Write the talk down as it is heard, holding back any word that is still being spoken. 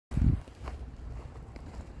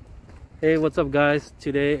Hey, what's up guys?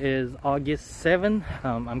 Today is August 7th.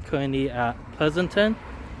 I'm currently at Pleasanton.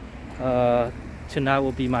 Tonight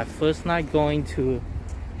will be my first night going to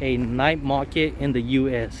a night market in the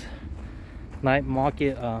US. Night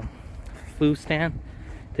market food stand.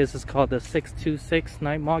 This is called the 626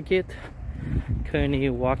 night market. Currently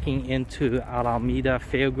walking into Alameda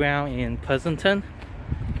Fairground in Pleasanton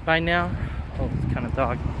right now. Oh, it's kind of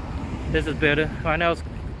dark. This is better. Right now it's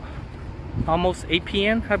almost 8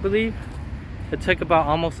 p.m. I believe. It took about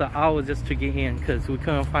almost an hour just to get in because we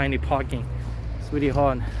couldn't find any parking. It's really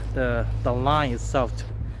hard. The line itself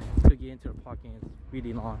to get into the parking is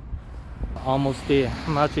really long. Almost there.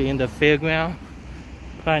 I'm actually in the fairground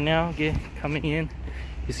right now. Coming in.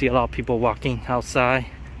 You see a lot of people walking outside,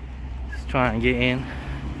 just trying to get in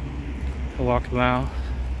to walk around.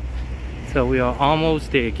 So we are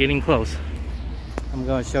almost there, getting close. I'm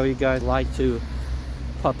going to show you guys like to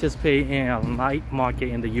participate in a night market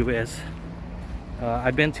in the US.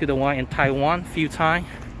 I've been to the one in Taiwan a few times,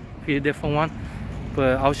 a few different ones,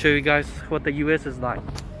 but I'll show you guys what the US is like.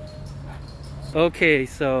 Okay,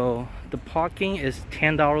 so the parking is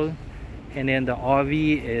 $10 and then the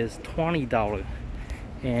RV is $20.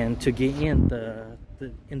 And to get in, the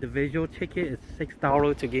individual ticket is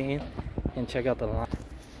 $6 to get in. And check out the line.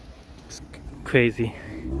 It's crazy.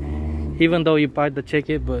 Even though you buy the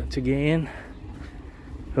ticket, but to get in,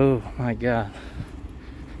 oh my god,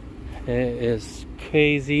 it is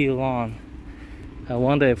crazy long. I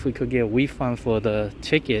wonder if we could get a refund for the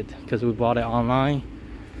ticket because we bought it online.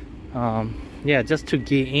 Yeah, just to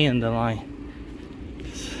get in the line.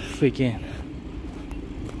 It's freaking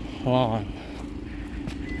long.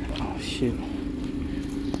 Oh shit.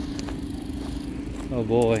 Oh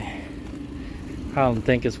boy. I don't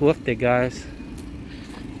think it's worth it, guys.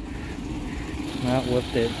 Not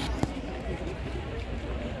worth it.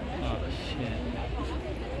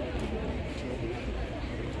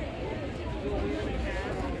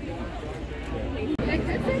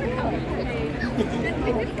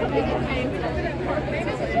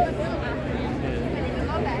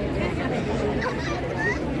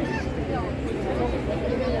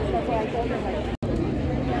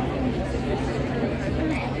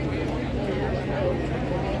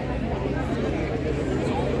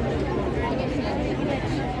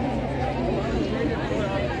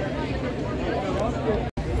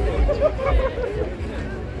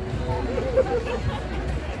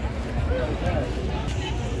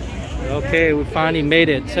 Okay, we finally made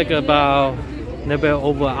it. Took about a little bit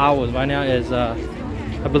over an hour. Right now is I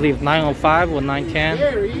believe 9:05 or 9:10.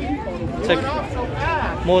 Took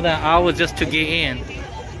more than an hour just to get in.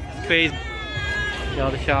 It's crazy. See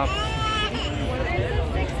all the shops.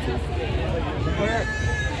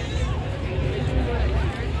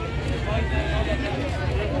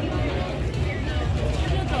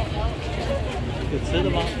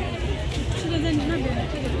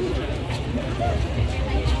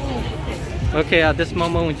 Okay, at this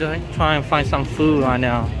moment we're just trying to find some food right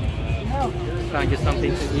now. Trying to get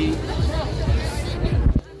something to eat.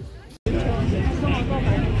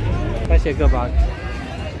 快些个吧。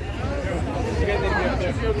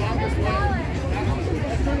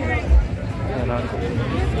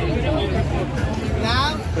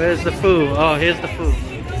Where's the food? Oh, here's the food.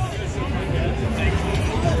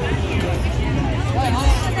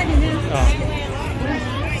 Oh.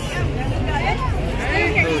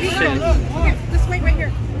 Oh shit. Okay, just wait right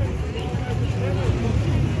here.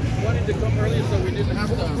 Wanted to come earlier so we didn't have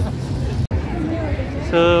to.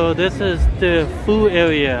 So this is the food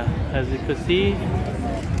area, as you can see.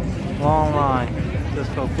 Long line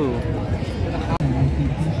just for food.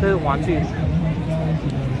 这是玩具.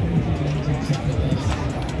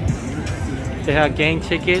 They have game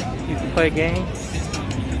ticket. You can play game.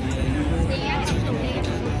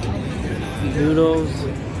 Noodles.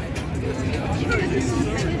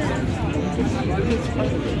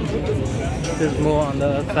 There's more on the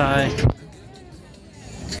other side.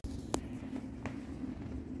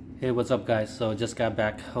 Hey, what's up guys? So just got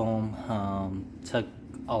back home. Took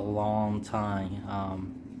a long time.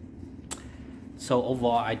 So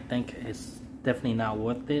overall I think it's definitely not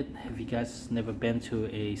worth it. If you guys never been to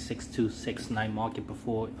a 626 night market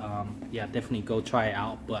before, yeah, definitely go try it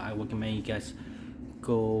out, but I recommend you guys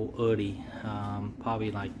go early.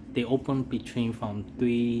 Probably like they open between from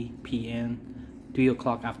 3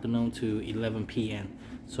 o'clock afternoon to 11 p.m.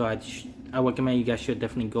 So I recommend you guys should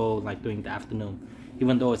definitely go like during the afternoon,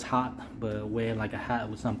 even though it's hot, but wear like a hat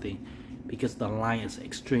or something because the line is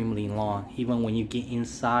extremely long. Even when you get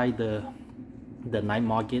inside the night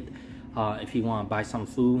market, if you want to buy some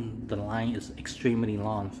food, the line is extremely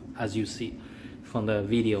long, as you see from the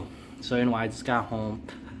video. So anyway, I just got home.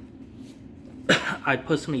 I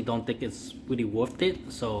personally don't think it's really worth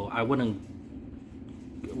it, so I wouldn't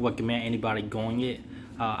recommend anybody going it.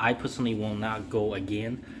 I personally will not go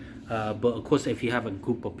again. But of course, if you have a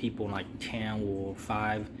group of people like 10 or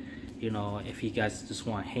 5, you know, if you guys just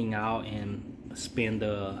want to hang out and spend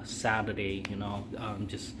the Saturday, you know,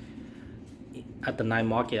 just at the night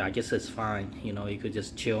market, I guess it's fine. You know, you could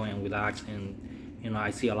just chill and relax. And you know,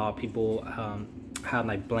 I see a lot of people have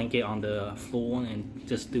like blanket on the floor and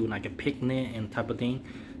just do like a picnic and type of thing.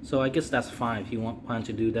 So I guess that's fine if you plan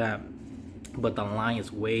to do that. But the line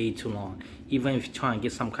is way too long. Even if you try and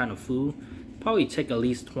get some kind of food, probably take at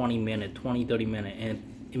least 20 minutes, 20-30 minutes.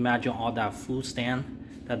 And imagine all that food stand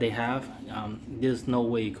that they have. There's no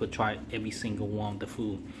way you could try every single one of the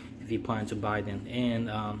food if you plan to buy them.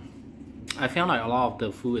 And I found like a lot of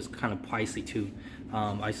the food is kind of pricey too.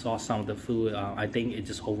 I saw some of the food, I think it's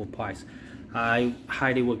just overpriced. I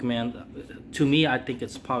highly recommend, to me, I think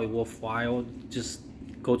it's probably worthwhile. Just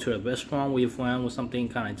go to a restaurant with your friend or something,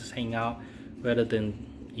 kind of just hang out, rather than,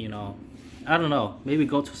 you know, I don't know, maybe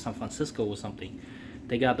go to San Francisco or something.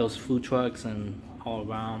 They got those food trucks and all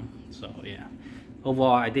around. So yeah,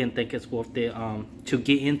 overall I didn't think it's worth it. To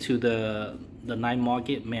get into the night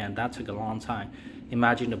market, man, that took a long time.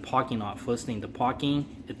 Imagine the parking lot. First thing, the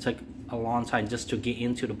parking, it took a long time just to get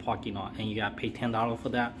into the parking lot, and you gotta pay $10 for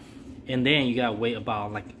that. And then you gotta wait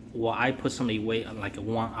about, like, well, I personally wait like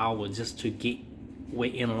 1 hour just to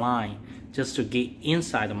wait in line just to get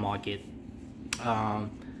inside the market.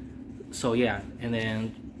 So yeah, and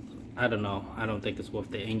then I don't know, I don't think it's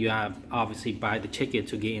worth it. And you have obviously buy the ticket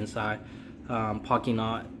to get inside. Parking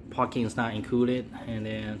is not included. And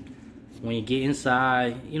then when you get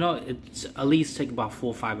inside, you know, it's at least take about 4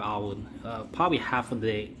 or 5 hours, probably half of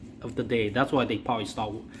the day. That's why they probably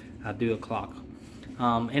start at 3 o'clock.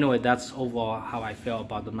 Anyway, that's overall how I felt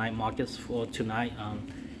about the night markets for tonight.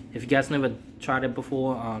 If you guys never tried it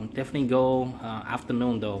before, definitely go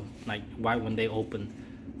afternoon though, like right when they open.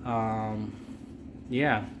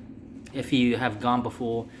 Yeah, if you have gone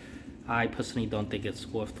before, I personally don't think it's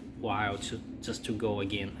worthwhile to go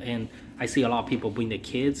again. And I see a lot of people bring their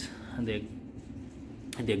kids and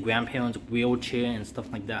their grandparents, wheelchair and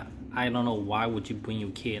stuff like that. I don't know, why would you bring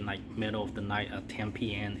your kid like middle of the night at 10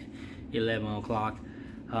 p.m., 11 o'clock,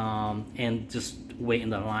 and just wait in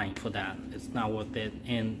the line for that? It's not worth it.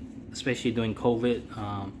 And especially during COVID.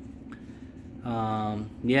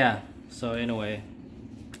 Yeah, so anyway,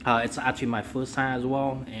 it's actually my first time as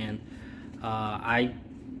well, and I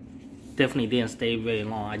definitely didn't stay very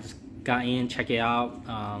long. I just got in, check it out,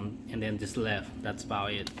 and then just left. That's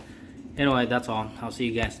about it. Anyway, that's all. I'll see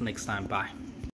you guys next time. Bye.